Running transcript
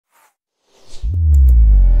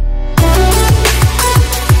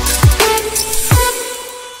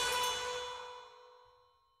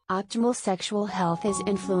Optimal sexual health is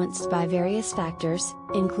influenced by various factors,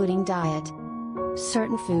 including diet.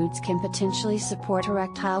 Certain foods can potentially support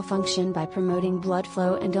erectile function by promoting blood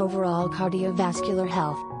flow and overall cardiovascular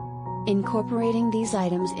health. Incorporating these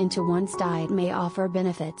items into one's diet may offer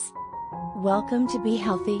benefits. Welcome to Be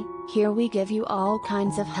Healthy. Here we give you all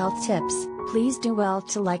kinds of health tips. Please do well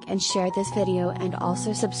to like and share this video and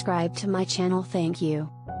also subscribe to my channel. Thank you.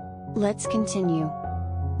 Let's continue.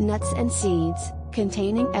 Nuts and seeds,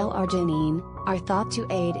 containing L-arginine, are thought to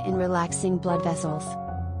aid in relaxing blood vessels.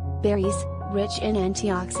 Berries, rich in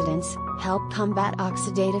antioxidants, help combat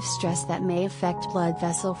oxidative stress that may affect blood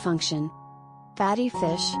vessel function. Fatty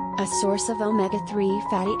fish, a source of omega-3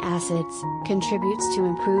 fatty acids, contributes to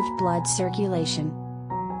improved blood circulation.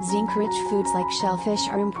 Zinc-rich foods like shellfish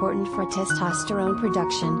are important for testosterone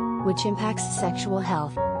production, which impacts sexual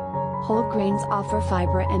health. Whole grains offer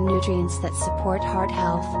fiber and nutrients that support heart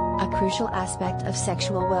health, a crucial aspect of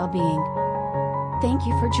sexual well-being. Thank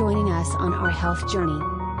you for joining us on our health journey.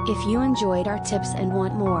 If you enjoyed our tips and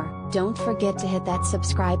want more, don't forget to hit that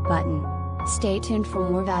subscribe button. Stay tuned for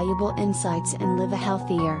more valuable insights and live a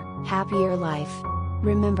healthier, happier life.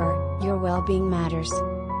 Remember, your well-being matters.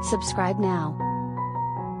 Subscribe now.